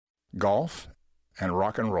golf and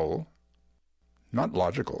rock and roll. Not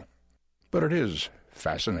logical, but it is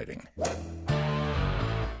fascinating.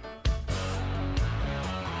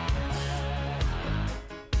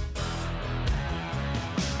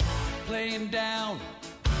 Playing down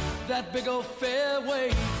that big old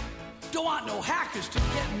fairway. Don't want no hackers to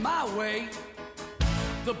get in my way.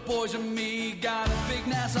 The boys and me got a big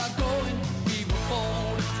Nassau going. We were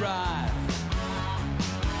born to drive.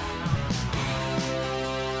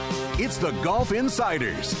 It's the Golf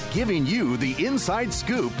Insiders, giving you the inside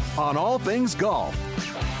scoop on all things golf.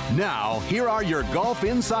 Now, here are your Golf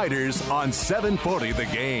Insiders on 740 The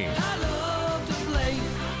Game. I love to play.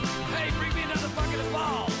 Hey, bring me another bucket of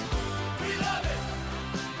balls. We love it.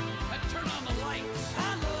 And turn on the lights.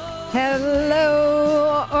 I love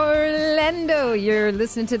Hello, Orlando. You're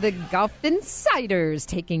listening to the Golf Insiders,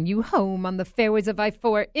 taking you home on the fairways of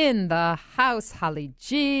I-4 in the house. Holly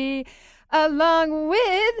G, along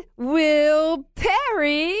with Will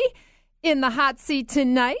Perry in the hot seat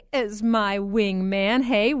tonight as my wingman.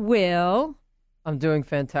 Hey, Will. I'm doing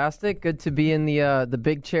fantastic. Good to be in the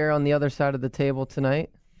big chair on the other side of the table tonight.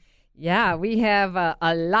 Yeah, we have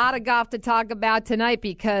a lot of golf to talk about tonight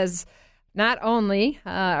because not only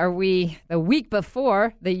are we the week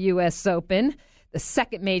before the U.S. Open, the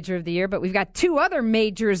second major of the year, but we've got two other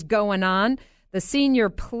majors going on, the Senior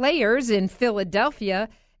Players in Philadelphia,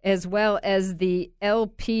 as well as the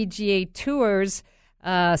LPGA Tour's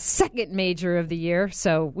second major of the year.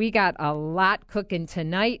 So we got a lot cooking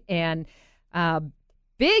tonight, and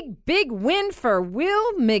big win for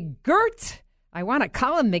Will McGirt. I want to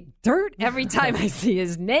call him McDirt every time I see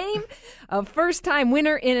his name. A first-time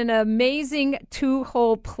winner in an amazing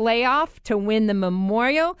two-hole playoff to win the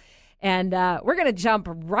Memorial. And we're going to jump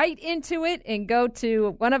right into it and go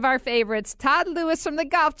to one of our favorites, Todd Lewis from the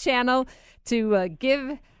Golf Channel, to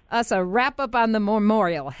give us a wrap-up on the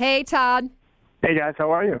Memorial. Hey, Todd. Hey, guys.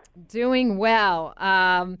 How are you? Doing well.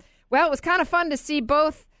 Well, it was kind of fun to see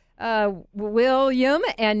both William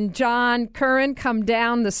and John Curran come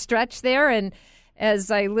down the stretch there. And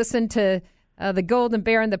as I listened to the Golden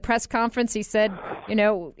Bear in the press conference, he said, you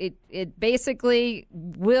know, it basically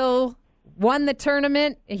Will won the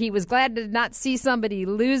tournament. He was glad to not see somebody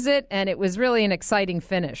lose it, and it was really an exciting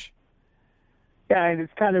finish. Yeah, and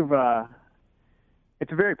it's kind of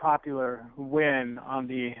it's a very popular win on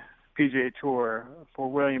the PGA Tour for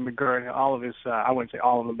William McGirt. All of his, I wouldn't say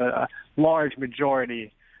all of them, but a large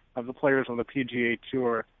majority of the players on the PGA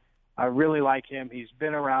Tour. I really like him. He's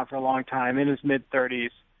been around for a long time, in his mid-30s.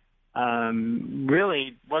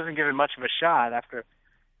 Really wasn't given much of a shot after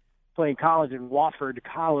playing college at Wofford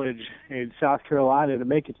College in South Carolina to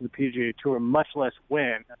make it to the PGA Tour, much less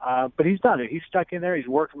win. But he's done it. He's stuck in there. He's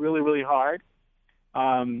worked really, really hard.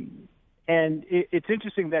 And it's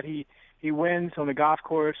interesting that he wins on a golf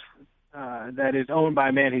course that is owned by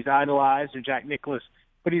a man he's idolized, Jack Nicklaus,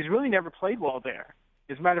 but he's really never played well there.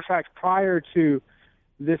 As a matter of fact, prior to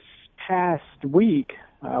this past week,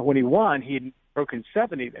 when he won, he had broken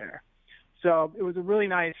 70 there. So it was a really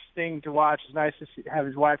nice thing to watch. It's nice to have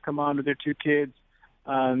his wife come on with their two kids.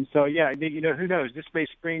 So, yeah, you know, who knows? This may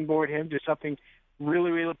springboard him to something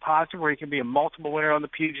really, really positive where he can be a multiple winner on the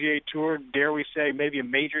PGA Tour, dare we say maybe a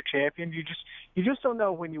major champion. You just don't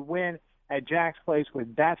know when you win at Jack's place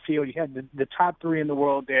with that field. You have the top three in the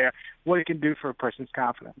world there, what it can do for a person's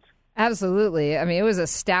confidence. Absolutely. I mean, it was a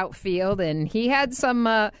stout field, and he had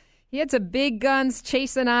some big guns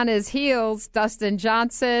chasing on his heels. Dustin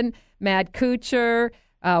Johnson, Matt Kuchar,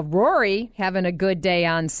 Rory having a good day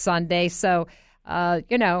on Sunday. So,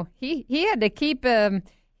 you know, he had to keep the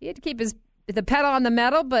pedal on the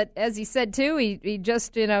metal. But as he said too, he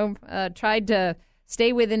just tried to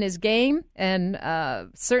stay within his game and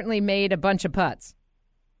certainly made a bunch of putts.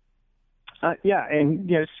 Yeah,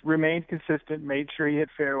 and remained consistent, made sure he hit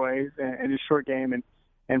fairways, and his short game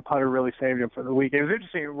and putter really saved him for the week. It was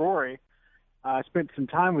interesting, Rory, I spent some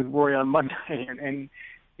time with Rory on Monday, and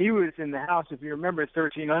he was in the house, if you remember,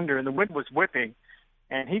 13 under, and the wind was whipping,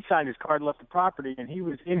 and he signed his card, left the property, and he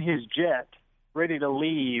was in his jet, ready to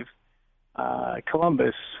leave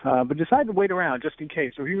Columbus, but decided to wait around just in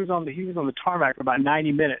case. So he was on the tarmac for about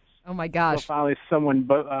 90 minutes. Oh, my gosh. So finally someone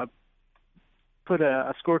put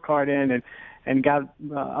a scorecard in and got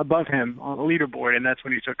above him on the leaderboard, and that's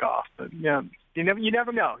when he took off. But you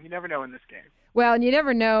never know. You never know in this game. Well, and you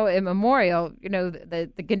never know in Memorial. You know, the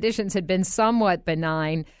conditions had been somewhat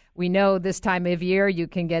benign. We know this time of year you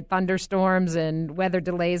can get thunderstorms and weather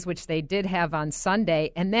delays, which they did have on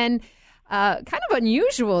Sunday, and then kind of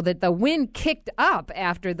unusual that the wind kicked up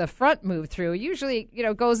after the front moved through. Usually,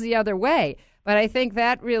 goes the other way. But I think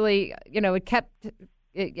that really, it kept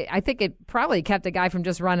I think it probably kept a guy from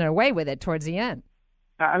just running away with it towards the end.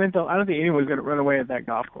 I don't think anyone's going to run away at that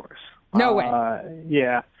golf course. No way.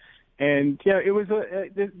 Yeah. And it was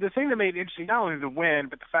the thing that made it interesting, not only the wind,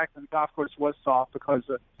 but the fact that the golf course was soft because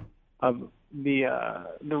of the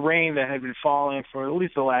rain that had been falling for at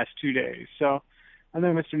least the last 2 days. So I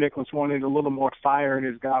know Mr. Nicklaus wanted a little more fire in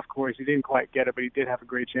his golf course. He didn't quite get it, but he did have a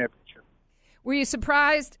great championship. Were you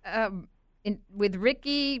surprised with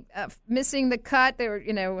Ricky missing the cut? There were,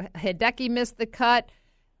 Hideki missed the cut.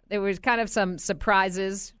 There was kind of some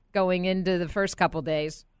surprises going into the first couple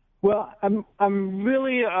days. Well, I'm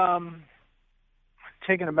really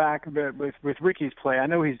taken aback a bit with Ricky's play. I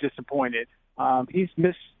know he's disappointed. He's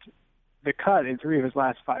missed the cut in 3 of his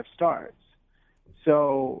last 5 starts.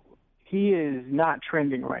 So he is not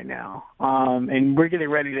trending right now. And we're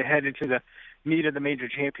getting ready to head into the meat of the major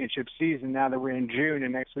championship season now that we're in June,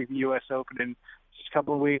 and next week the U.S. Open. In just a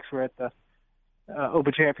couple of weeks we're at the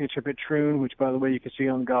Open Championship at Troon, which, by the way, you can see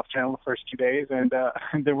on the Golf Channel the first 2 days. And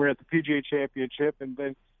then we're at the PGA Championship, and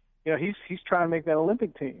then he's trying to make that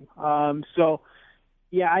Olympic team. So,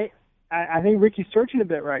 yeah, I think Ricky's searching a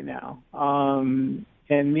bit right now.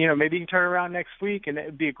 And, maybe he can turn around next week, and it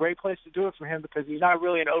would be a great place to do it for him because he's not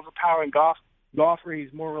really an overpowering golfer.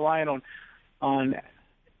 He's more reliant on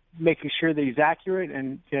making sure that he's accurate,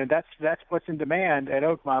 and that's what's in demand at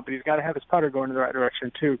Oakmont. But he's got to have his putter going in the right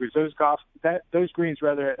direction too, because those greens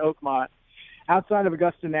rather at Oakmont, outside of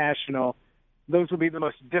Augusta National, those will be the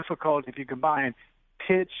most difficult if you combine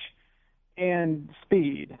pitch and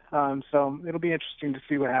speed. So it'll be interesting to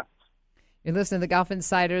see what happens. You're listening to the Golf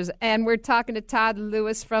Insiders, and we're talking to Todd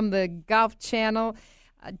Lewis from the Golf Channel.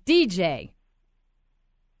 DJ,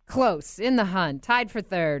 close in the hunt, tied for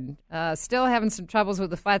third. Still having some troubles with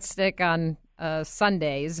the flat stick on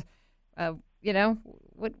Sundays.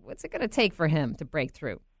 What's it going to take for him to break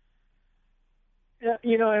through?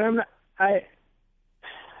 And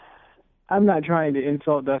I'm not trying to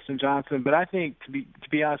insult Dustin Johnson, but I think to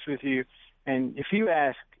be honest with you, and if you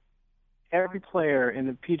ask every player in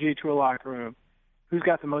the PGA Tour locker room who's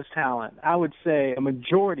got the most talent, I would say a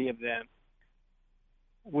majority of them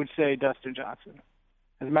would say Dustin Johnson.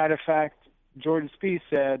 As a matter of fact, Jordan Spieth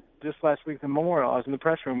said just last week at the Memorial, I was in the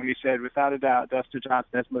press room when he said, without a doubt, Dustin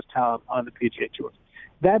Johnson has the most talent on the PGA Tour.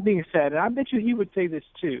 That being said, and I bet you he would say this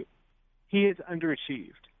too, he is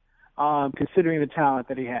underachieved, considering the talent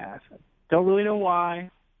that he has. Don't really know why.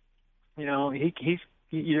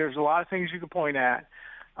 There's a lot of things you could point at.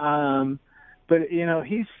 But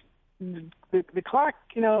he's the clock,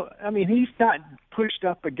 he's not pushed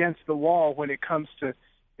up against the wall when it comes to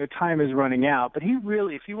the time is running out. But he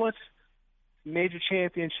really, if he wants major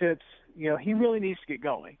championships, he really needs to get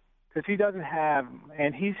going because he doesn't have them.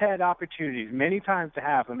 And he's had opportunities many times to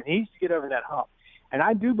have them. And he needs to get over that hump. And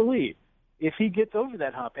I do believe if he gets over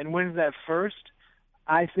that hump and wins that first,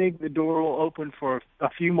 I think the door will open for a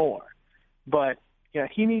few more. But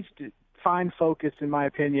he needs to find focus, in my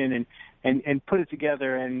opinion, and put it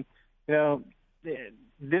together. And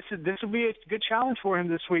this will be a good challenge for him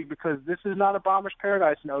this week because this is not a bomber's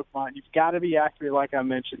paradise in Oakmont. You've got to be accurate, like I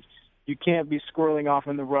mentioned. You can't be squirreling off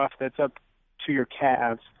in the rough that's up to your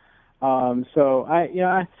calves. So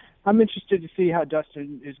I'm interested to see how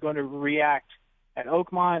Dustin is going to react at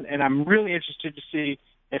Oakmont, and I'm really interested to see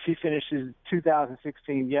if he finishes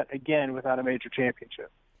 2016 yet again without a major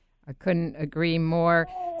championship. I couldn't agree more.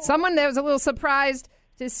 Someone that was a little surprised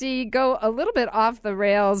to see go a little bit off the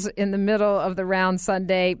rails in the middle of the round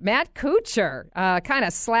Sunday, Matt Kuchar, kind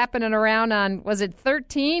of slapping it around on, was it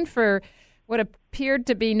 13 for what appeared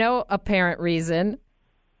to be no apparent reason?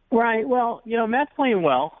 Right. Well, Matt's playing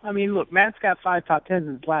well. I mean, look, Matt's got 5 top 10s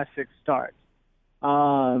in his last 6 starts.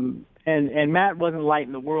 And Matt wasn't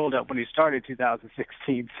lighting the world up when he started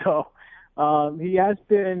 2016. So he has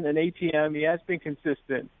been an ATM. He has been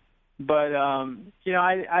consistent. But,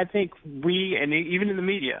 I think we, and even in the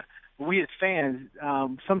media, we as fans,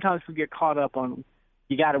 sometimes we get caught up on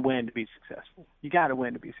you got to win to be successful. You got to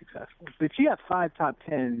win to be successful. But if you have 5 top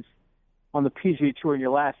 10s on the PGA Tour in your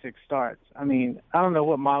last 6 starts, I mean, I don't know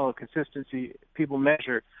what model of consistency people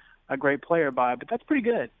measure a great player by, but that's pretty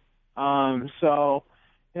good. So,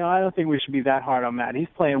 I don't think we should be that hard on Matt. He's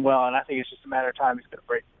playing well, and I think it's just a matter of time he's going to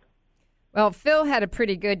break. Well, Phil had a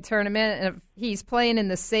pretty good tournament, and he's playing in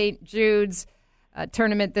the St. Jude's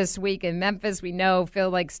tournament this week in Memphis. We know Phil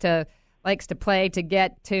likes to play to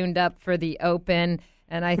get tuned up for the Open,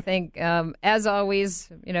 and I think, as always,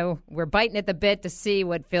 we're biting at the bit to see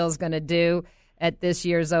what Phil's going to do at this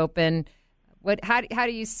year's Open. How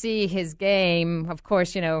do you see his game? Of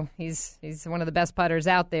course, he's one of the best putters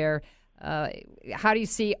out there. How do you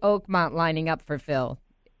see Oakmont lining up for Phil?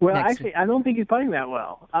 Well, next actually, I don't think he's putting that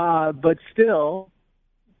well. But still,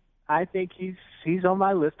 I think he's on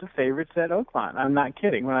my list of favorites at Oakmont. I'm not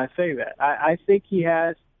kidding when I say that. I think he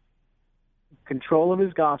has control of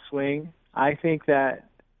his golf swing. I think that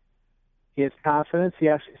he has confidence. He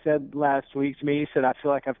actually said last week to me, he said, I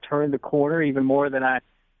feel like I've turned the corner even more than I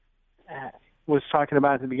was talking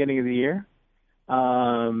about at the beginning of the year.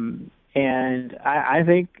 And I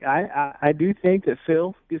do think that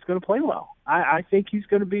Phil is going to play well. I think he's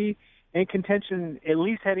going to be in contention at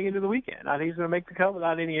least heading into the weekend. I think he's going to make the cut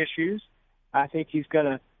without any issues. I think he's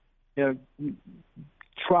going to,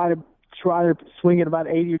 try to swing at about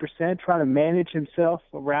 80%, try to manage himself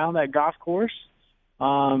around that golf course.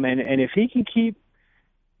 And if he can keep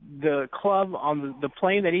the club on the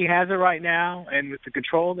plane that he has it right now, and with the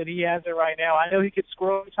control that he has it right now, I know he could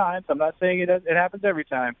score at times. I'm not saying it happens every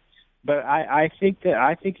time, but I think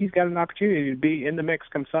he's got an opportunity to be in the mix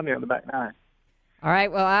come Sunday on the back nine. All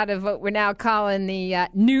right, well, out of what we're now calling the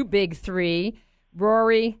new big three,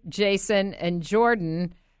 Rory, Jason, and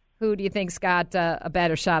Jordan, who do you think's got a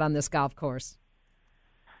better shot on this golf course?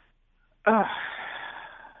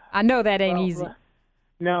 I know that ain't easy.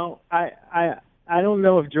 No, I don't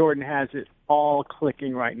know if Jordan has it all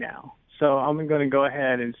clicking right now. So I'm going to go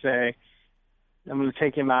ahead and say I'm going to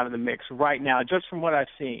take him out of the mix right now, just from what I've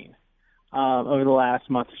seen over the last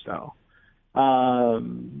month or so.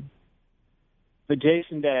 But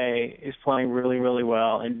Jason Day is playing really, really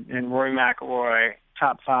well, and Rory McIlroy,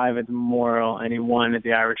 top 5 at the Memorial, and he won at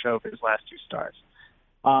the Irish Open his last 2 starts.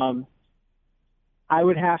 I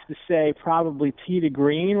would have to say probably tee to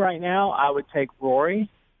green right now. I would take Rory.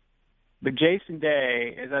 But Jason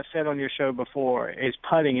Day, as I said on your show before, is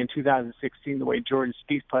putting in 2016 the way Jordan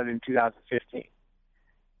Spieth putted in 2015.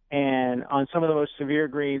 And on some of the most severe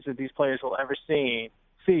greens that these players will ever see,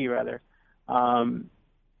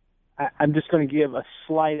 I'm just going to give a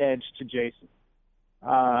slight edge to Jason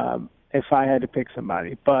if I had to pick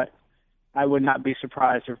somebody. But I would not be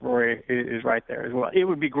surprised if Rory is right there as well. It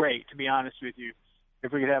would be great, to be honest with you,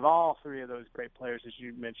 if we could have all 3 of those great players, as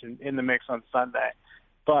you mentioned, in the mix on Sunday.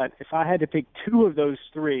 But if I had to pick 2 of those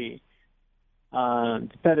 3 to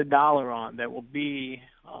bet $1 on that will be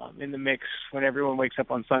in the mix when everyone wakes up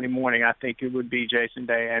on Sunday morning, I think it would be Jason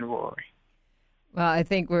Day and Rory. Well, I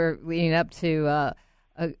think we're leading up to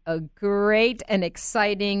a great and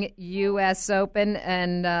exciting U.S. Open,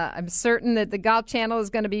 and I'm certain that the Golf Channel is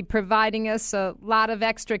going to be providing us a lot of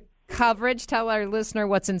extra coverage. Tell our listener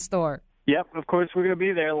what's in store. Yep, of course, we're going to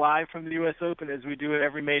be there live from the U.S. Open as we do at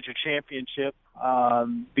every major championship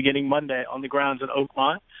beginning Monday on the grounds at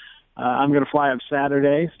Oakmont. I'm going to fly up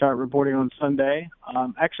Saturday, start reporting on Sunday.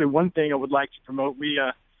 Actually, one thing I would like to promote,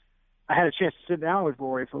 I had a chance to sit down with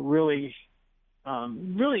Rory for really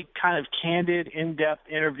kind of candid, in-depth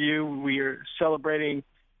interview. We are celebrating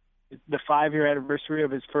the 5-year anniversary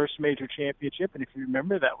of his first major championship, and if you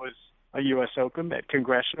remember, that was a U.S. Open at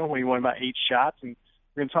Congressional when he won by 8 shots, and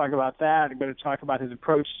we're going to talk about that. We're going to talk about his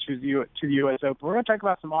approach to the U.S. Open. We're going to talk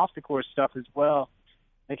about some off-the-course stuff as well,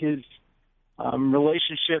 like his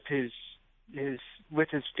relationship, his with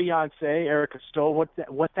his fiancée, Erica Stoll,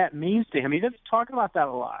 what that means to him. He doesn't talk about that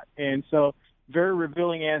a lot, and so very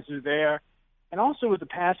revealing answer there. And also with the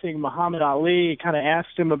passing of Muhammad Ali, kind of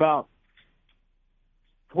asked him about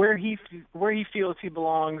where he feels he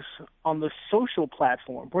belongs on the social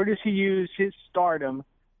platform. Where does he use his stardom,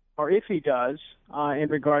 or if he does, in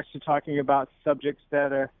regards to talking about subjects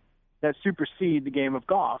that supersede the game of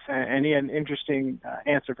golf? And he had an interesting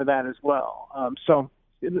answer for that as well. So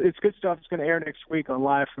it's good stuff. It's going to air next week on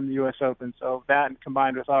Live from the U.S. Open. So that, and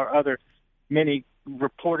combined with our other many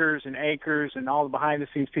reporters and anchors and all the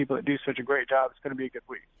behind-the-scenes people that do such a great job, it's going to be a good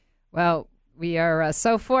week. Well, we are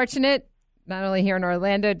so fortunate, not only here in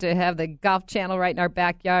Orlando, to have the Golf Channel right in our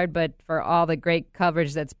backyard, but for all the great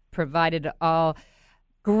coverage that's provided to all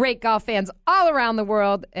great golf fans all around the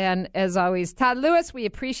world. And as always, Todd Lewis, we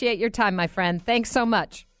appreciate your time, my friend. Thanks so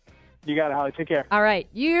much. You got it, Holly. Take care. All right.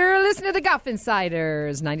 You're listening to the Golf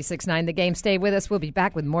Insiders, 96.9 The Game. Stay with us. We'll be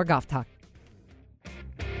back with more golf talk.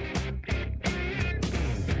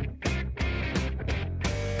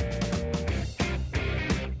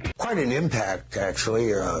 Quite an impact,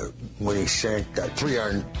 actually, when he sank that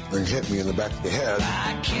 3-iron and hit me in the back of the head.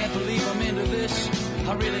 I can't believe I'm into this.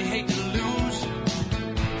 I really hate to lose.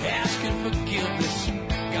 Asking forgiveness.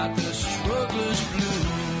 Got the struggler's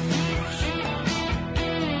blues.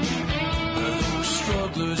 The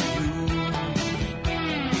struggler's blues.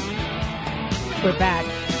 We're back.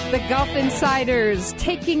 The Golf Insiders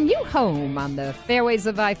taking you home on the fairways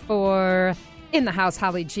of I-4. In the house,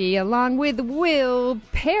 Holly G, along with Will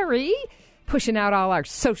Perry, pushing out all our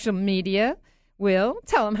social media. Will,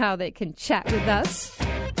 tell them how they can chat with us.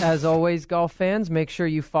 As always, golf fans, make sure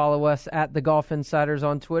you follow us at the Golf Insiders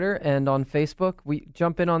on Twitter and on Facebook. We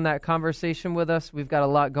jump in on that conversation with us. We've got a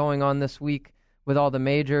lot going on this week with all the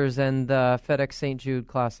majors and the FedEx St. Jude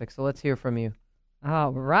Classic. So let's hear from you.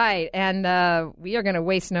 All right. And we are going to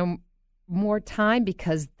waste no more time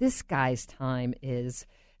because this guy's time is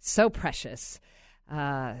so precious.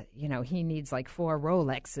 He needs like 4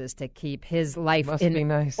 Rolexes to keep his life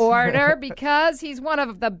in order because he's one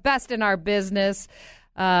of the best in our business.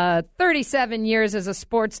 37 years as a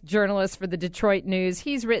sports journalist for the Detroit News.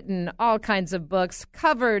 He's written all kinds of books,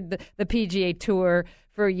 covered the PGA Tour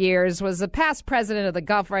for years, was a past president of the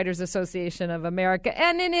Golf Writers Association of America,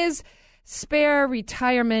 and in his spare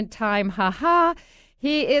retirement time,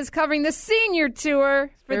 he is covering the senior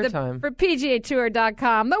tour for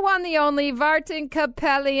PGAtour.com. The one, the only, Vartan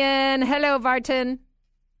Capellian. Hello, Vartan.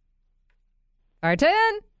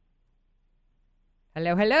 Vartan?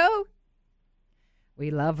 Hello, hello.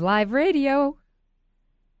 We love live radio.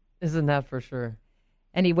 Isn't that for sure?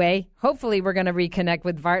 Anyway, hopefully we're going to reconnect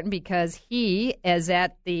with Vartan because he is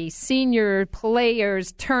at the Senior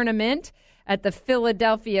Players Tournament at the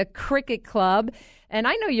Philadelphia Cricket Club. And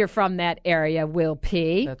I know you're from that area, Will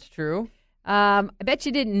P. That's true. I bet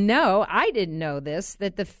you didn't know, I didn't know this,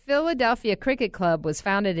 that the Philadelphia Cricket Club was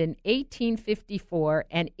founded in 1854,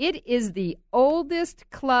 and it is the oldest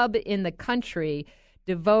club in the country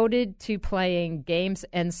devoted to playing games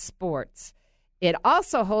and sports. It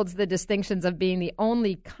also holds the distinctions of being the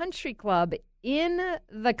only country club in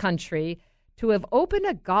the country to have opened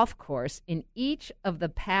a golf course in each of the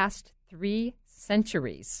past 3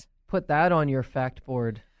 centuries. Put that on your fact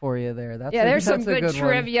board for you there. There's some good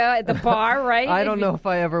trivia at the bar, right? I don't know if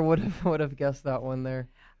I ever would have guessed that one there.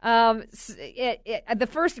 The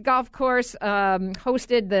first golf course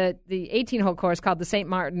hosted the 18-hole course called the St.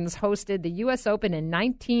 Martin's, hosted the U.S. Open in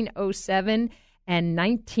 1907 and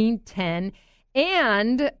 1910.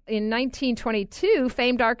 And in 1922,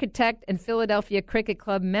 famed architect and Philadelphia Cricket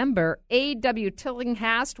Club member A.W.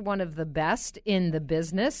 Tillinghast, one of the best in the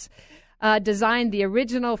business, designed the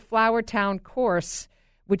original Flowertown course,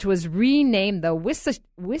 which was renamed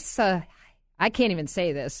the I can't even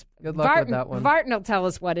say this. Good luck with that one. Vartan will tell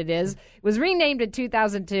us what it is. It was renamed in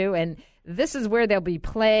 2002, and this is where they'll be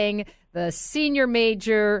playing the Senior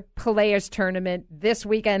Major Players Tournament this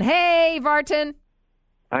weekend. Hey, Vartan.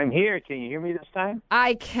 I'm here. Can you hear me this time?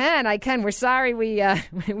 I can. We're sorry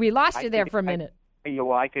we lost you there for a minute.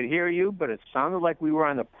 I could hear you, but it sounded like we were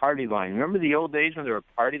on the party line. Remember the old days when there were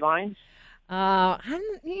party lines? Not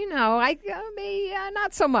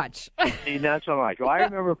so much. Not so much. Well, I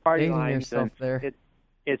remember party lines. There.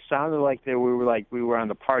 It sounded like we were on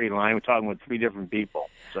the party line. We're talking with 3 different people.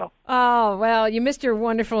 So. Oh well, you missed your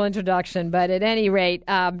wonderful introduction. But at any rate,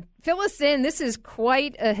 fill us in. This is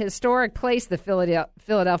quite a historic place, the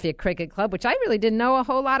Philadelphia Cricket Club, which I really didn't know a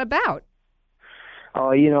whole lot about. Oh,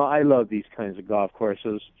 I love these kinds of golf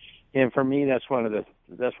courses, and for me, that's one of the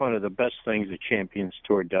best things the Champions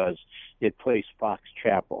Tour does. It plays Fox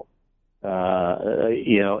Chapel,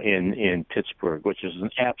 in Pittsburgh, which is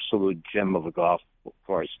an absolute gem of a golf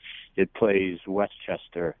course. It plays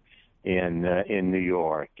Westchester in New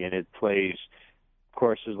York, and it plays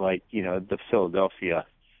courses like the Philadelphia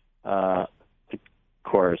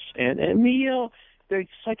course, and they're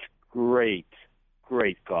such great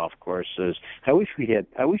golf courses. I wish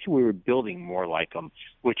we were building more like them,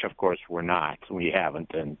 which of course we're not. We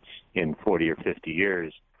haven't in 40 or 50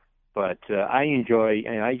 years. But I enjoy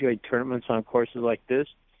tournaments on courses like this,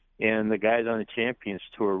 and the guys on the Champions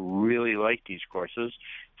Tour really like these courses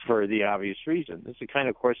for the obvious reason. It's the kind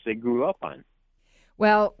of course they grew up on.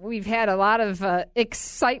 Well, we've had a lot of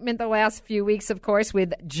excitement the last few weeks, of course,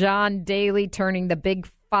 with John Daly turning the big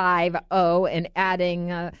 5-0 and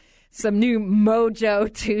adding some new mojo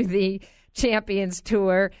to the Champions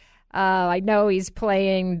Tour. I know he's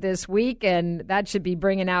playing this week, and that should be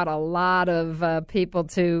bringing out a lot of people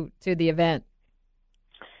to the event.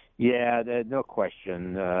 Yeah, no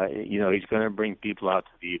question. He's going to bring people out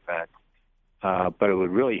to the event, but it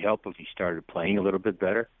would really help if he started playing a little bit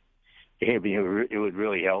better. It would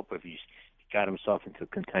really help if he got himself into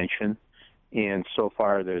contention, and so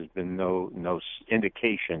far there's been no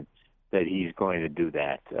indication that he's going to do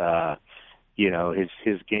that.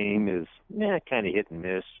 His game is kind of hit and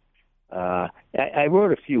miss. I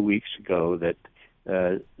wrote a few weeks ago that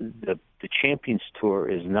the Champions Tour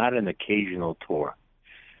is not an occasional tour.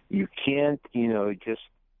 You can't, just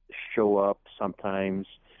show up sometimes,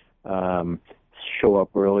 show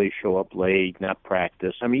up early, show up late, not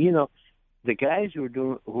practice. I mean, the guys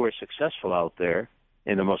who are successful out there,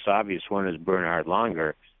 and the most obvious one is Bernhard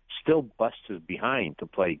Langer, still busts his behind to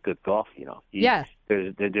play good golf. Yes.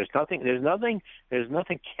 There's nothing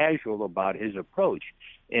casual about his approach.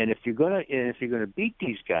 And if you're gonna beat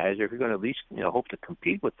these guys, or if you're gonna at least hope to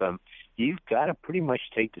compete with them, you've got to pretty much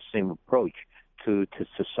take the same approach to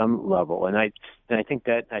some level. And I think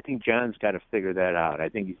John's got to figure that out. I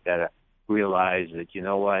think he's got to realize that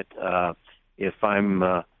if I'm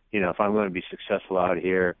going to be successful out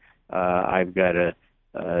here, I've got to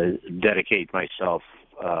dedicate myself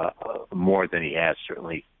more than he has,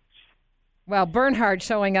 certainly. Well, Bernhard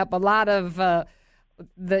showing up a lot of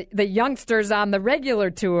the youngsters on the regular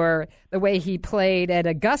tour, the way he played at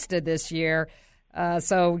Augusta this year.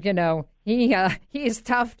 So he is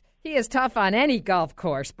tough. He is tough on any golf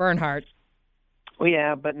course, Bernhard. Well,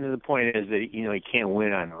 yeah, but the point is that he can't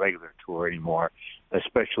win on the regular tour anymore,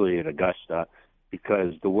 especially at Augusta,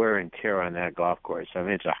 because the wear and tear on that golf course. I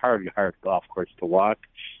mean, it's a hard golf course to walk,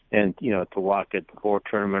 and to walk at 4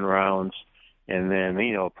 tournament rounds, and then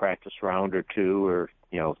a practice round or 2 or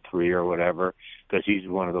 3 or whatever, because he's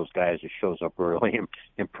one of those guys that shows up early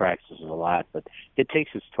and practices a lot. But it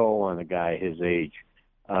takes its toll on a guy his age.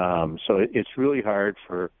 So it's really hard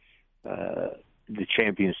for the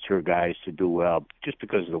Champions Tour guys to do well, just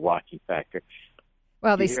because of the walking factor.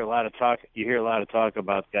 Well, you hear a lot of talk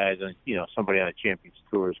about guys, and somebody on the Champions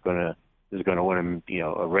Tour is going to win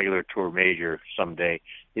a regular tour major someday.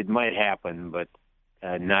 It might happen, but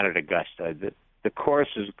not at Augusta. The course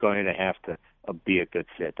is going to have to be a good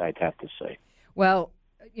fit, I'd have to say. Well,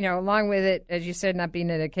 along with it, as you said, not being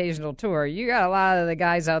an occasional tour, you got a lot of the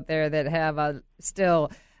guys out there that have still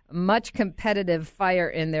much competitive fire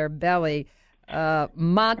in their belly.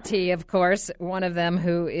 Monty, of course, one of them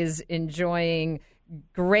who is enjoying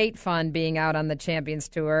great fun being out on the Champions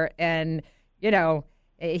Tour. And,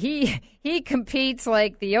 he competes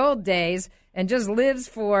like the old days and just lives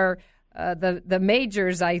for the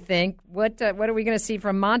majors, I think. What are we going to see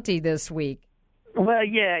from Monty this week? Well,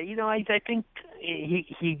 yeah, I think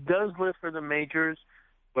he does live for the majors,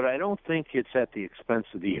 but I don't think it's at the expense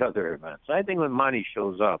of the other events. I think when Monty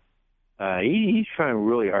shows up, he's trying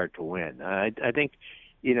really hard to win. I think,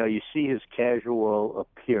 you see his casual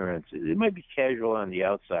appearance. It might be casual on the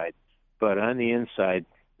outside, but on the inside,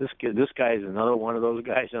 this guy is another one of those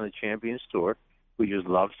guys on the Champions Tour who just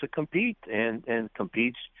loves to compete and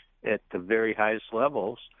competes at the very highest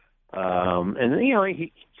levels. And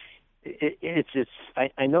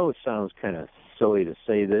I know it sounds kind of silly to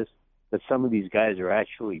say this, but some of these guys are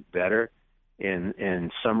actually better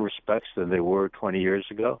in some respects than they were 20 years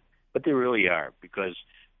ago. But they really are, because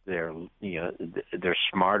they're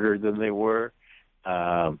smarter than they were.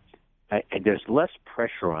 There's less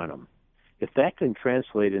pressure on them. If that can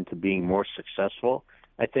translate into being more successful,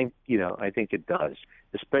 I think it does,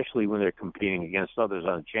 especially when they're competing against others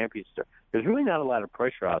on the Champions Tour. There's really not a lot of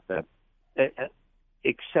pressure out there,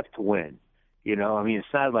 except to win. It's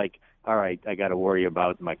not like, all right, I got to worry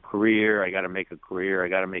about my career, I got to make a career, I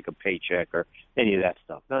got to make a paycheck, or any of that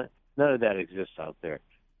stuff. None of that exists out there.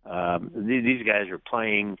 These guys are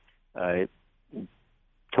playing to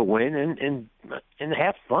win and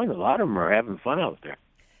have fun. A lot of them are having fun out there.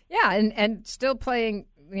 Yeah, and still playing,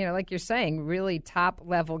 like you're saying, really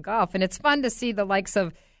top-level golf. And it's fun to see the likes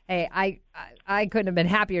of, hey, I couldn't have been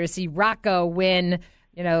happier to see Rocco win,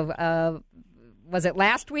 was it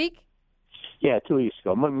last week? Yeah, 2 weeks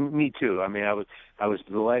ago. Me too. I mean, I was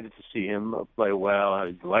delighted to see him play well. I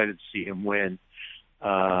was delighted to see him win.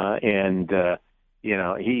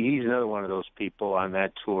 He's another one of those people on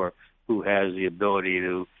that tour who has the ability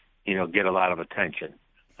to, get a lot of attention.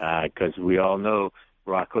 Because we all know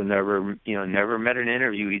Rocco never met an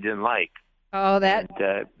interview he didn't like. Oh,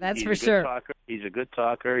 that's for sure. He's a good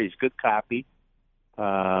talker. He's good copy.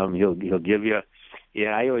 He'll give you. Yeah,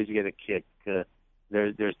 I always get a kick.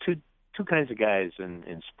 There's two kinds of guys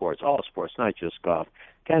in sports, all sports, not just golf.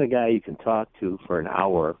 Kind of guy you can talk to for an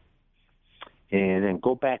hour, and then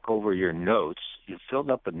go back over your notes. You filled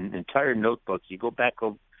up an entire notebook. You go back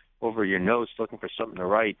over your notes looking for something to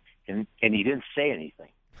write, and he didn't say anything.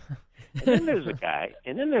 And then there's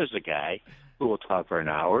a guy who will talk for an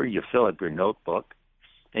hour. You fill up your notebook,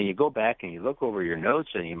 and you go back and you look over your notes,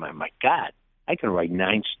 and you my God, I can write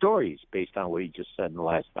 9 stories based on what he just said in the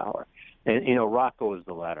last hour. And Rocco is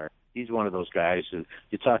the latter. He's one of those guys who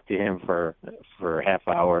you talk to him for a half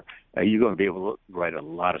hour, you're going to be able to write a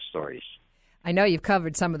lot of stories. I know you've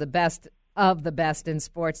covered some of the best in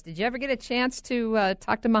sports. Did you ever get a chance to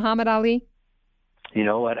talk to Muhammad Ali? You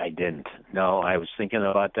know what? I didn't. No, I was thinking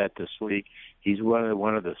about that this week. He's one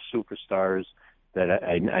of the superstars that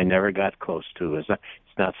I never got close to. It's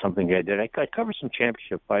not something I did. I covered some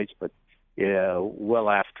championship fights, but well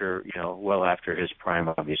after his prime,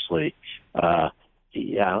 obviously.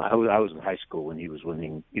 Yeah, I was in high school when he was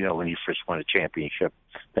winning, when he first won a championship,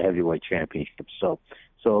 the heavyweight championship. So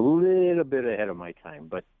a little bit ahead of my time,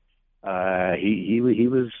 but he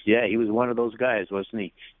was one of those guys, wasn't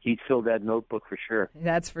he? He filled that notebook for sure.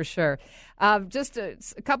 That's for sure. Just a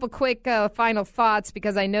couple quick final thoughts,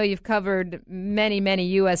 because I know you've covered many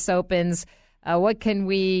U.S. Opens. What can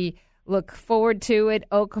we look forward to at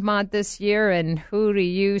Oakmont this year, and who do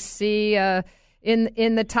you see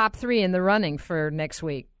in the top three in the running for next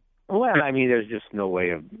week? Well, I mean, there's just no way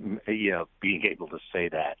of being able to say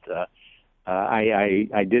that.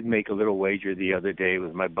 I did make a little wager the other day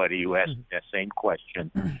with my buddy who asked me that same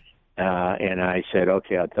question, and I said,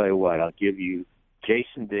 okay, I'll tell you what, I'll give you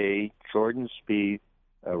Jason Day, Jordan Spieth,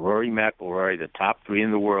 Rory McIlroy, the top three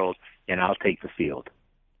in the world, and I'll take the field.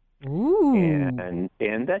 Ooh. And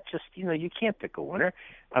that just, you can't pick a winner.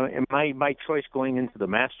 And my choice going into the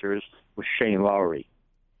Masters was Shane Lowry.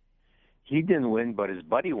 He didn't win, but his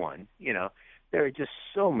buddy won. There are just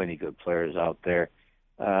so many good players out there.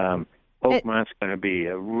 Oakmont's going to be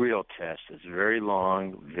a real test. It's very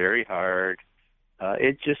long, very hard.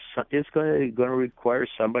 It's going to require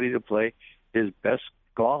somebody to play his best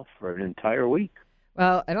golf for an entire week.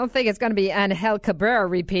 Well, I don't think it's going to be Angel Cabrera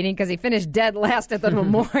repeating, because he finished dead last at the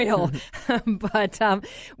Memorial. But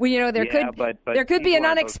there could be an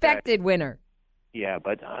unexpected winner. Yeah,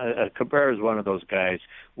 but Cabrera is one of those guys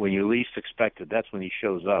when you least expect it. That's when he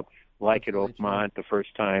shows up, like at Oakmont the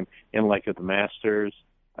first time, and like at the Masters.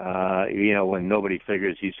 When nobody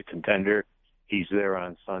figures he's a contender, he's there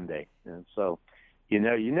on Sunday. And so, you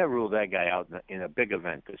never rule that guy out in a big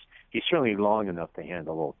event, because he's certainly long enough to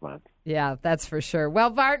handle Oakmont. Yeah, that's for sure.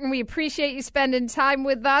 Well, Vartan, we appreciate you spending time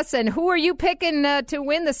with us. And who are you picking to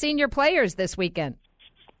win the Senior Players this weekend?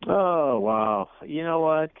 Oh, wow. You know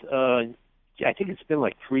what? I think it's been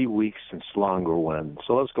like 3 weeks since Longer won,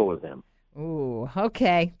 so let's go with him. Ooh,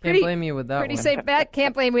 okay. Can't blame you with that pretty one. Safe bet.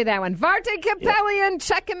 Can't blame you with that one. Vartan Capellian,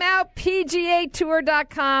 Check him out,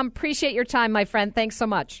 PGAtour.com. Appreciate your time, my friend. Thanks so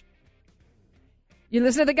much. You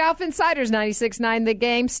listen to the Golf Insiders, 96.9 The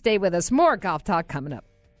Game. Stay with us. More golf talk coming up.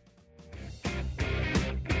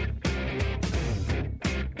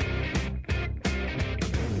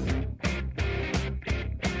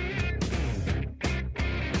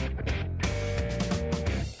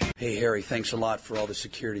 Hey, Harry, thanks a lot for all the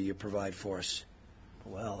security you provide for us.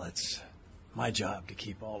 Well, it's my job to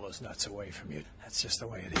keep all those nuts away from you. That's just the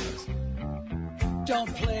way it is.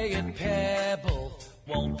 Don't play at Pebble,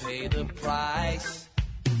 won't pay the price.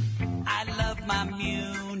 I love my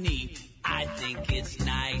Muni, I think it's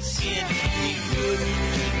nice. It'd be good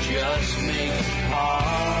to just make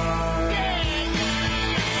par.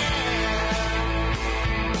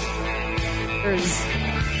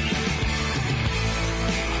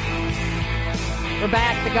 We're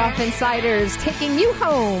back, the Golf Insiders, taking you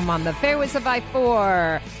home on the fairways of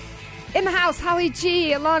I-4. In the house, Holly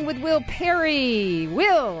G, along with Will Perry.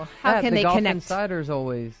 Will, how can they connect? The Golf Insiders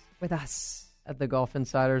always. With us. At the Golf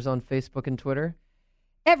Insiders on Facebook and Twitter.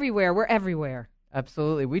 Everywhere. We're everywhere.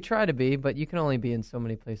 Absolutely. We try to be, but you can only be in so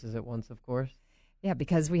many places at once, of course. Yeah,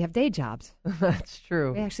 because we have day jobs. That's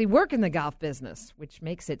true. We actually work in the golf business, which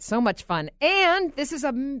makes it so much fun. And this is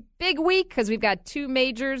a big week because we've got two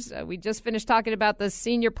majors. We just finished talking about the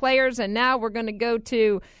Senior Players, and now we're going to go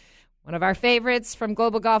to one of our favorites from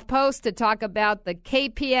Global Golf Post to talk about the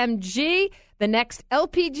KPMG, the next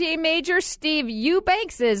LPGA major. Steve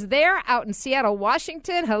Eubanks is there out in Seattle,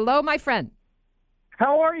 Washington. Hello, my friend.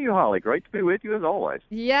 How are you, Holly? Great to be with you as always.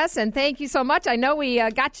 Yes, and thank you so much. I know we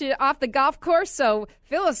got you off the golf course, so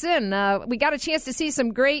fill us in. We got a chance to see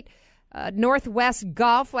some great Northwest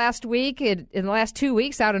golf last week, in the last 2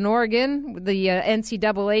 weeks out in Oregon, with the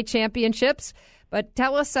NCAA championships. But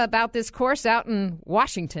tell us about this course out in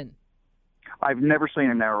Washington. I've never seen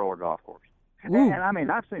a narrower golf course. And I mean,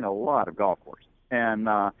 I've seen a lot of golf courses. And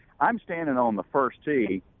I'm standing on the first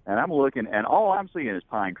tee, and I'm looking, and all I'm seeing is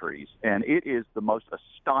pine trees. And it is the most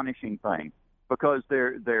astonishing thing because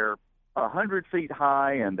they're 100 feet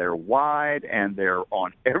high, and they're wide, and they're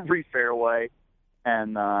on every fairway.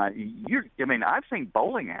 And, I've seen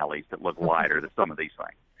bowling alleys that look wider than some of these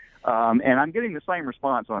things. And I'm getting the same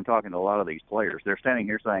response when I'm talking to a lot of these players. They're standing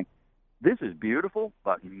here saying, this is beautiful,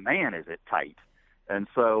 but man, is it tight. And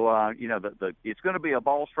so, it's going to be a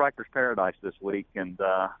ball striker's paradise this week. And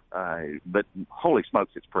but holy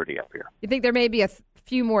smokes, it's pretty up here. You think there may be a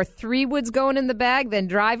few more 3-woods going in the bag than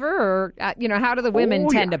driver, or how do the women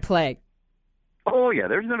tend to play? Oh yeah,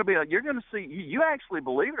 there's going to be you're going to see. You actually,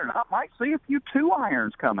 believe it or not, might see a few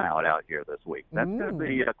 2-irons come out here this week. That's going to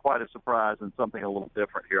be quite a surprise and something a little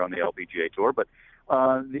different here on the LPGA Tour. But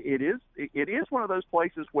it is one of those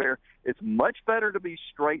places where it's much better to be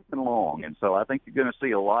straight than long, and so I think you're going to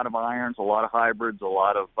see a lot of irons, a lot of hybrids, a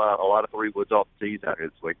lot of 3-woods off the tees out here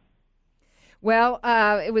this week. Well,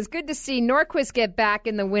 it was good to see Norquist get back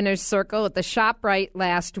in the winner's circle at the ShopRite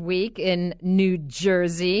last week in New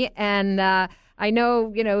Jersey, and I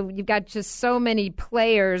know, you've got just so many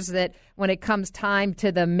players that when it comes time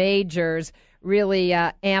to the majors really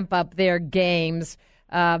amp up their games.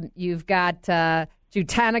 You've got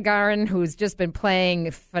Jutanugarn, who's just been playing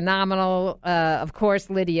phenomenal. Of course,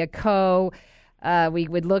 Lydia Ko. We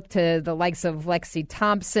would look to the likes of Lexi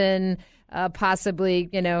Thompson, possibly,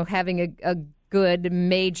 having a good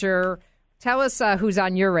major. Tell us who's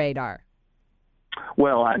on your radar.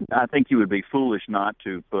 Well, I think you would be foolish not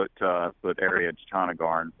to put Ariya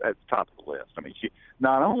Jutanugarn at the top of the list. I mean, she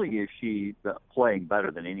not only is she playing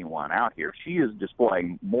better than anyone out here, she is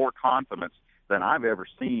displaying more confidence than I've ever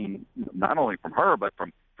seen, not only from her, but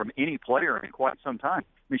from any player in quite some time.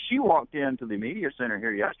 I mean, she walked into the media center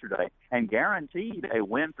here yesterday and guaranteed a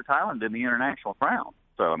win for Thailand in the international crown.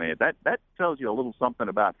 So, I mean, that tells you a little something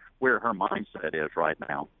about where her mindset is right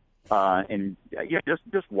now. And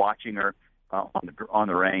just watching her on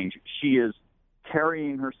the range, she is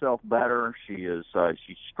carrying herself better. She's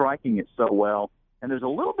striking it so well, and there's a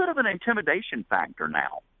little bit of an intimidation factor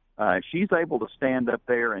now. She's able to stand up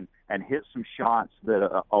there and hit some shots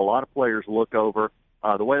that a lot of players look over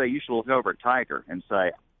the way they used to look over at Tiger and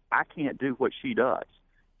say, I can't do what she does.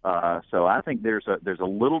 So I think there's a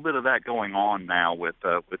little bit of that going on now with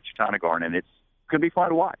Jutanugarn, and it's going to be fun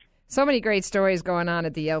to watch. So many great stories going on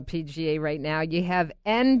at the LPGA right now. You have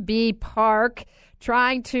NB Park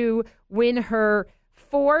trying to win her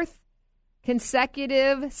 4th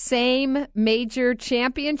consecutive same major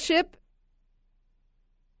championship.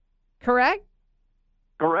 Correct?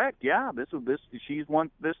 Correct. Yeah. She's won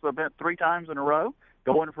this event 3 times in a row,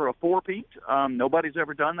 going for a 4-peat. Nobody's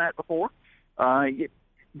ever done that before.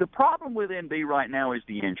 The problem with NB right now is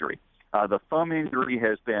the injury. The thumb injury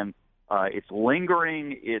has been. It's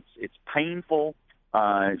lingering. It's painful.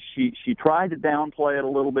 She tried to downplay it a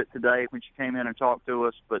little bit today when she came in and talked to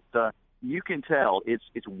us, but you can tell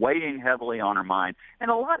it's weighing heavily on her mind. And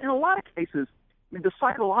in a lot of cases, I mean, the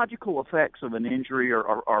psychological effects of an injury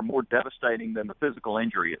are more devastating than the physical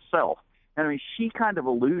injury itself. And I mean, she kind of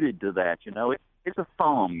alluded to that. It's a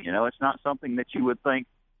thumb. It's not something that you would think.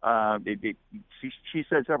 She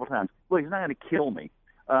said several times, "Well, he's not going to kill me."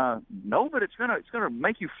 No, but it's gonna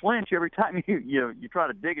make you flinch every time you try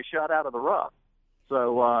to dig a shot out of the rough.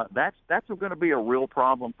 So that's going to be a real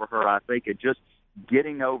problem for her, I think. It's just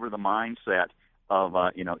getting over the mindset of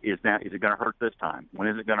is it going to hurt this time? When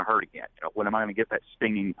is it going to hurt again? When am I going to get that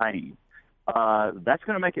stinging pain? That's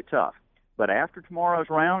going to make it tough. But after tomorrow's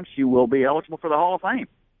round, she will be eligible for the Hall of Fame.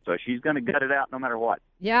 So she's going to gut it out no matter what.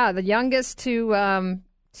 Yeah, the youngest to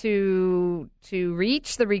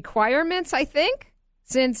reach the requirements, I think.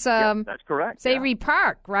 Since that's correct. Sayre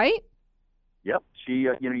Park, right? Yep. She,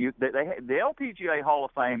 the LPGA Hall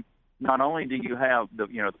of Fame. Not only do you have the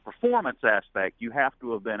performance aspect, you have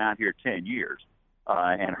to have been out here 10 years,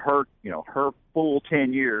 and her full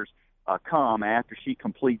 10 years come after she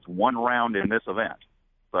completes one round in this event.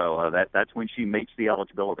 So that's when she meets the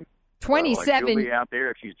eligibility. 27. She'll be out there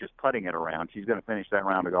if she's just putting it around. She's going to finish that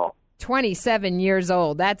round of golf. 27 years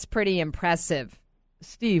old. That's pretty impressive.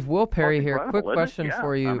 Steve, Will Perry here. Quick question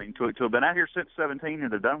for you. I mean, to have been out here since 17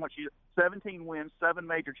 and have done what she 17 wins, 7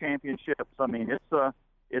 major championships. I mean,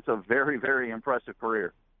 it's a very, very impressive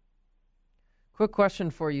career. Quick question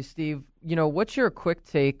for you, Steve. What's your quick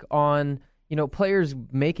take on players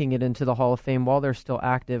making it into the Hall of Fame while they're still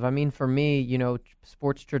active? I mean, for me,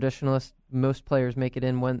 sports traditionalists, most players make it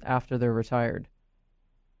in after they're retired.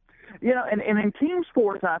 And in team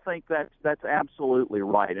sports, I think that's absolutely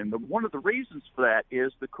right. And one of the reasons for that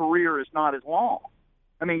is the career is not as long.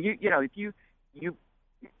 I mean, if you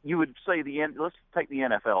would say let's take the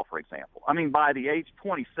NFL, for example. I mean, by the age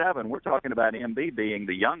 27, we're talking about MB being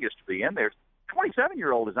the youngest to be in there.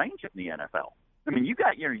 27-year-old is ancient in the NFL. I mean,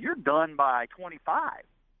 you're done by 25.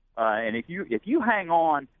 And if you hang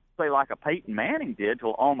on, say like a Peyton Manning did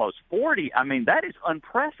till almost 40, I mean, that is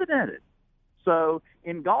unprecedented. So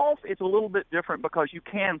in golf, it's a little bit different because you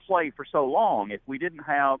can play for so long. If we didn't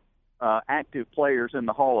have active players in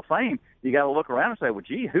the Hall of Fame, you got to look around and say, well,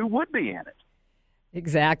 gee, who would be in it?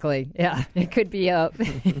 Exactly. Yeah, it could be a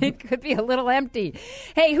little empty.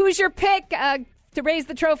 Hey, who's your pick to raise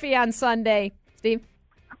the trophy on Sunday, Steve?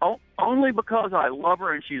 only because I love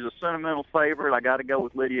her and she's a sentimental favorite. I got to go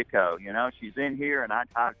with Lydia Ko. You know, she's in here, and I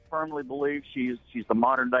firmly believe she's the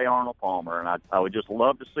modern-day Arnold Palmer, and I would just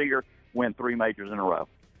love to see her win 3 majors in a row.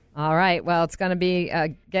 All right. Well, it's going to be,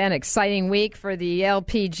 again, exciting week for the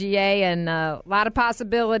LPGA and a lot of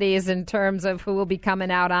possibilities in terms of who will be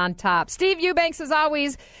coming out on top. Steve Eubanks, as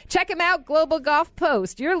always. Check him out, Global Golf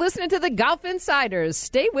Post. You're listening to the Golf Insiders.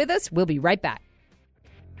 Stay with us. We'll be right back.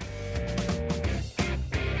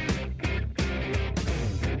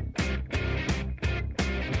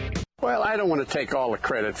 Well, I don't want to take all the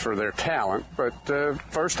credit for their talent, but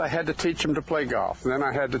first I had to teach them to play golf. Then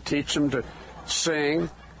I had to teach them to sing,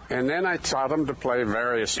 and then I taught them to play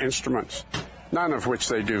various instruments, none of which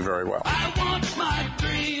they do very well. I want my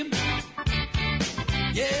dream.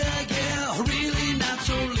 Yeah, really not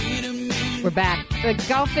so lean to me. We're back. The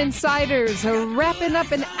Golf Insiders are wrapping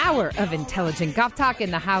up an hour of intelligent golf talk in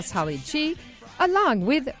the house. Holly G, along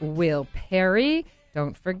with Will Perry.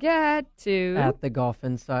 Don't forget to... At the Golf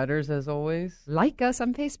Insiders, as always. Like us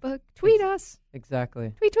on Facebook. Tweet us.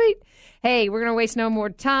 Exactly. Tweet. Hey, we're going to waste no more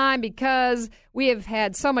time because we have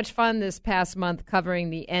had so much fun this past month covering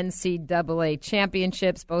the NCAA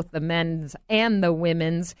championships, both the men's and the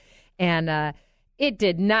women's. And it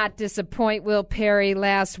did not disappoint Will Perry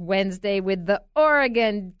last Wednesday with the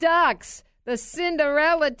Oregon Ducks, the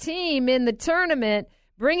Cinderella team in the tournament,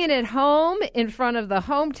 bringing it home in front of the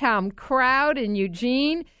hometown crowd in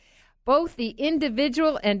Eugene, both the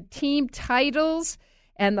individual and team titles.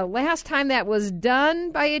 And the last time that was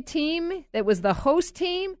done by a team that was the host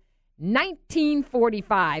team,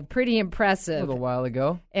 1945. Pretty impressive. A little while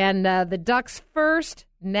ago. And the Ducks' first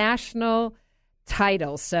national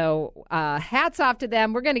title. So hats off to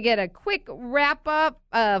them. We're going to get a quick wrap-up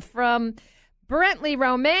from Brentley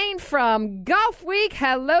Romaine from Golf Week.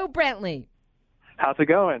 Hello, Brentley. How's it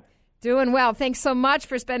going? Doing well. Thanks so much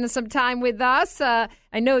for spending some time with us. I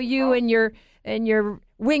know you and your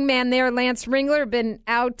wingman there, Lance Ringler, have been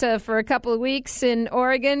out for a couple of weeks in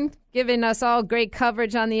Oregon, giving us all great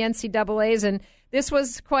coverage on the NCAAs. And this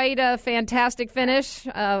was quite a fantastic finish.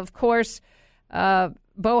 Of course,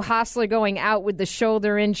 Bo Hostler going out with the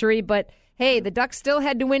shoulder injury. But, hey, the Ducks still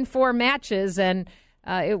had to win 4 matches, and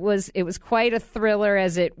it was quite a thriller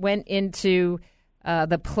as it went into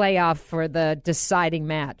the playoff for the deciding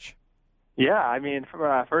match. Yeah, I mean,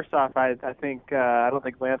 first off, I think I don't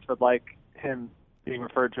think Lance would like him being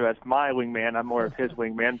referred to as my wingman. I'm more of his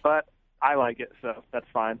wingman, but I like it, so that's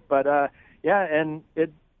fine. But yeah, and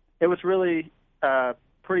it was really a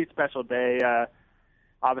pretty special day.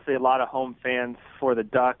 Obviously, a lot of home fans for the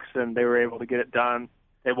Ducks, and they were able to get it done.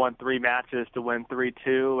 They won 3 matches to win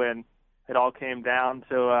 3-2, and it all came down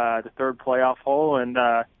to the third playoff hole, and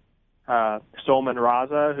Solman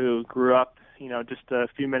Raza, who grew up, just a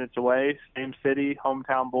few minutes away, same city,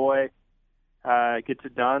 hometown boy, gets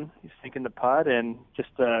it done. He's sinking the putt, and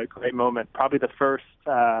just a great moment. Probably the first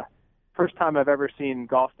time I've ever seen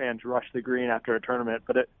golf fans rush the green after a tournament,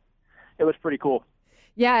 but it was pretty cool.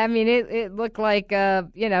 Yeah, I mean, it looked like,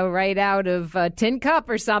 right out of Tin Cup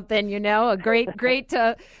or something, a great,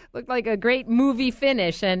 looked like a great movie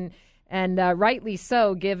finish, and rightly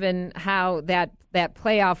so, given how that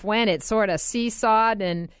playoff went. It sort of seesawed,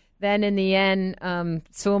 and then in the end,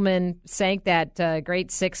 Sulman sank that great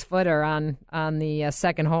 6-footer on the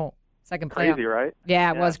second hole, second playoff. Crazy, right?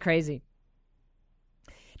 Yeah, it was crazy.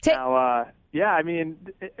 Now, I mean,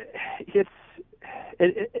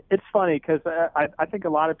 it's funny because I think a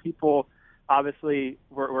lot of people obviously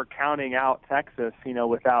were counting out Texas,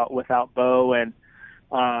 without Bo, and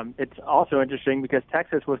it's also interesting because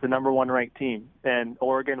Texas was the number 1 ranked team and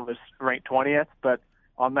Oregon was ranked 20th, but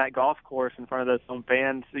on that golf course in front of those home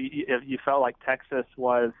fans, you felt like Texas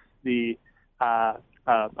was the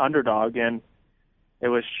underdog, and it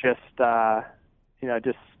was just kind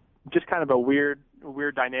of a weird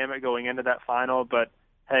dynamic going into that final. But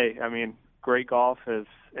hey, I mean, great golf is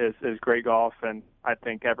great golf, and I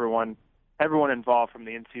think everyone involved, from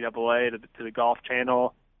the NCAA to the Golf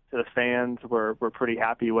Channel to the fans, were pretty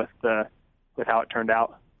happy with how it turned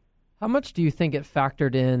out. How much do you think it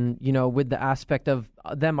factored in, with the aspect of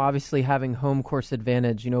them obviously having home course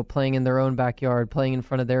advantage, playing in their own backyard, playing in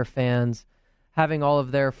front of their fans, having all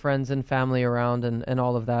of their friends and family around, and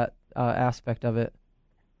all of that aspect of it?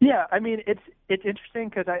 Yeah, I mean, it's interesting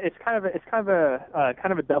because it's kind of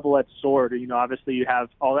a double-edged sword. Obviously you have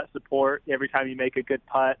all that support every time you make a good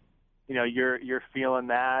putt. You're feeling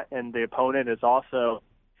that, and the opponent is also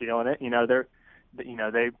feeling it.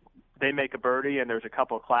 They make a birdie and there's a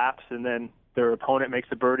couple of claps, and then their opponent makes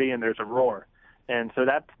a birdie and there's a roar. And so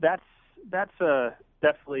that's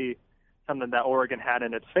definitely something that Oregon had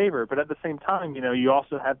in its favor. But at the same time, you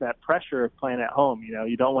also have that pressure of playing at home.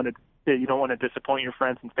 You don't want to disappoint your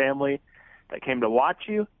friends and family that came to watch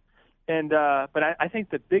you. And but I think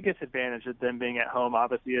the biggest advantage of them being at home,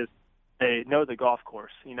 obviously, is they know the golf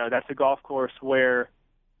course. That's a golf course where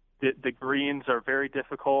the greens are very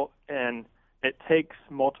difficult, and it takes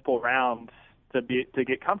multiple rounds to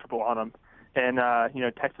get comfortable on them. And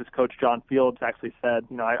Texas coach John Fields actually said,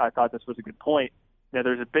 I thought this was a good point.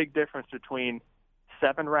 There's a big difference between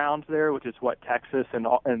 7 rounds there, which is what Texas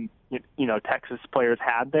and Texas players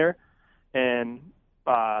had there, and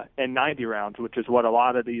 90 rounds, which is what a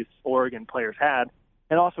lot of these Oregon players had.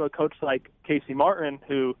 And also a coach like Casey Martin,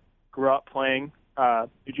 who grew up playing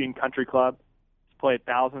Eugene Country Club, has played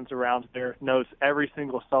thousands of rounds there, knows every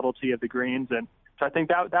single subtlety of the greens, and so I think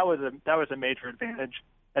that was a major advantage.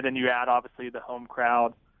 And then you add obviously the home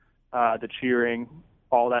crowd, the cheering,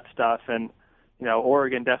 all that stuff, and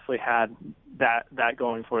Oregon definitely had that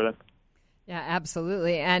going for them. Yeah,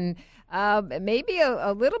 absolutely, and maybe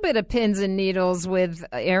a little bit of pins and needles with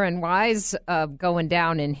Aaron Wise going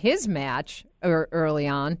down in his match early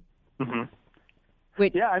on. Mm-hmm.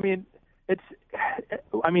 Yeah,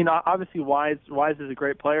 obviously Wise is a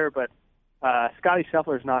great player, but Scotty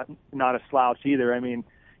Scheffler's not a slouch either.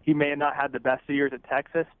 He may have not had the best of years at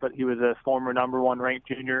Texas, but he was a former number 1 ranked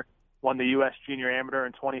junior, won the U.S. Junior Amateur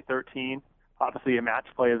in 2013, obviously a match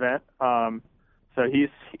play event. So he's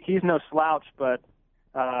no slouch, but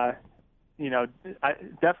definitely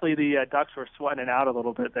the Ducks were sweating it out a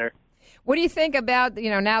little bit there. What do you think about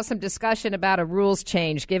now some discussion about a rules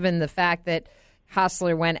change, given the fact that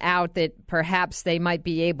Hostler went out, that perhaps they might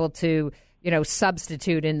be able to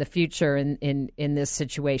substitute in the future in this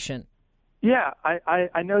situation? Yeah,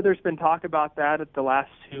 I know there's been talk about that at the last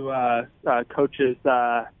 2 coaches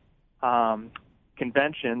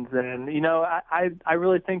conventions, and I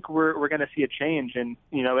really think we're going to see a change, and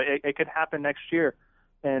it could happen next year.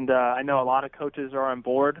 And I know a lot of coaches are on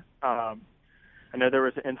board. I know there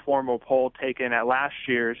was an informal poll taken at last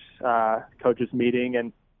year's coaches meeting,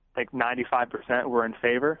 and I think 95% were in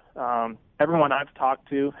favor. Everyone I've talked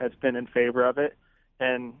to has been in favor of it.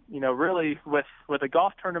 And, really with a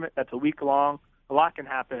golf tournament that's a week long, a lot can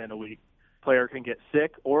happen in a week. Player can get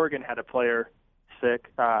sick. Oregon had a player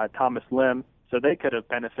sick, Thomas Lim, so they could have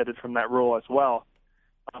benefited from that rule as well.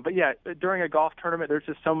 But yeah, during a golf tournament, there's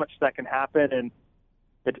just so much that can happen, and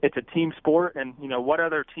it's a team sport. And, what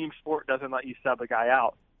other team sport doesn't let you sub a guy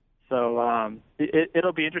out? So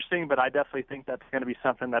it'll be interesting, but I definitely think that's going to be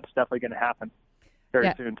something that's definitely going to happen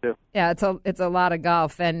very soon too. Yeah, it's a lot of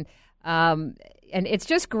golf, and it's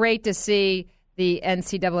just great to see the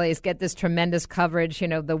NCAAs get this tremendous coverage.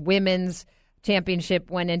 The women's championship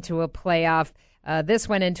went into a playoff. This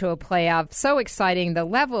went into a playoff. So exciting. The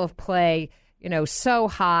level of play, so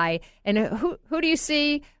high. And who do you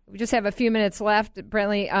see? We just have a few minutes left,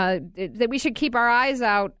 Brentley, that we should keep our eyes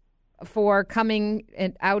out for coming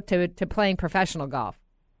out to playing professional golf.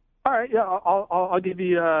 All right, yeah, I'll give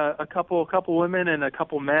you a couple women and a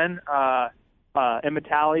couple men. Emma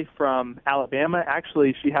Talley from Alabama.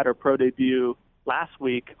 Actually, she had her pro debut last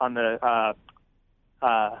week on the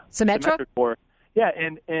Symetra Tour. Yeah,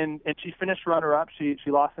 and she finished runner-up. She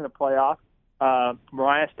lost in a playoff.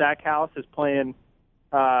 Mariah Stackhouse is playing.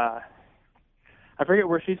 I forget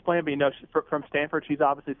where she's playing, but from Stanford, she's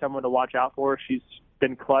obviously someone to watch out for. She's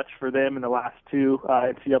been clutch for them in the last 2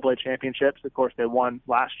 NCAA championships. Of course, they won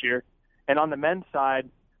last year. And on the men's side,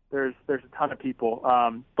 there's a ton of people.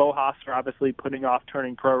 Bo Hostler obviously putting off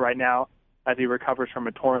turning pro right now as he recovers from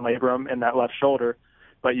a torn labrum in that left shoulder.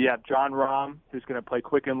 But you have John Rahm, who's going to play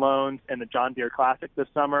Quicken Loans in the John Deere Classic this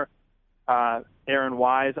summer. Aaron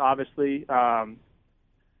Wise, obviously.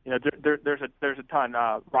 There's a ton.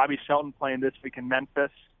 Robbie Shelton playing this week in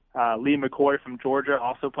Memphis. Lee McCoy from Georgia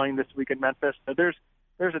also playing this week in Memphis. So there's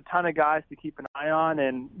a ton of guys to keep an eye on.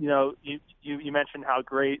 And you mentioned how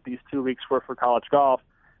great these 2 weeks were for college golf.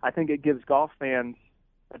 I think it gives golf fans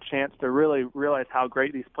a chance to really realize how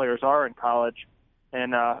great these players are in college,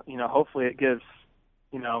 and hopefully it gives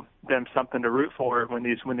them something to root for when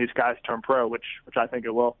these guys turn pro, which I think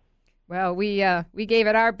it will. Well, we gave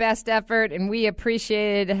it our best effort, and we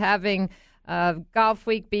appreciated having Golf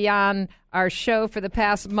Week be on our show for the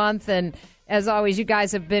past month. And as always, you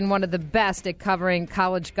guys have been one of the best at covering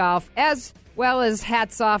college golf, as well as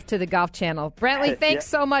hats off to the Golf Channel. Brentley, thanks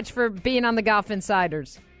so much for being on the Golf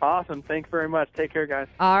Insiders. Awesome. Thanks very much. Take care, guys.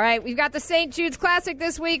 All right. We've got the St. Jude's Classic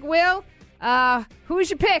this week. Will, who's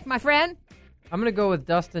your pick, my friend? I'm going to go with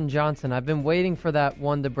Dustin Johnson. I've been waiting for that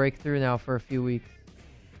one to break through now for a few weeks.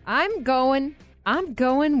 I'm going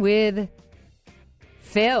with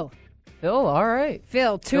Phil. Phil, all right.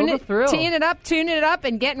 Phil, teeing it up,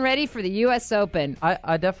 and getting ready for the U.S. Open.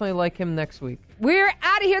 I definitely like him next week. We're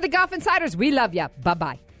out of here, the Golf Insiders. We love you.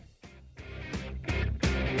 Bye-bye.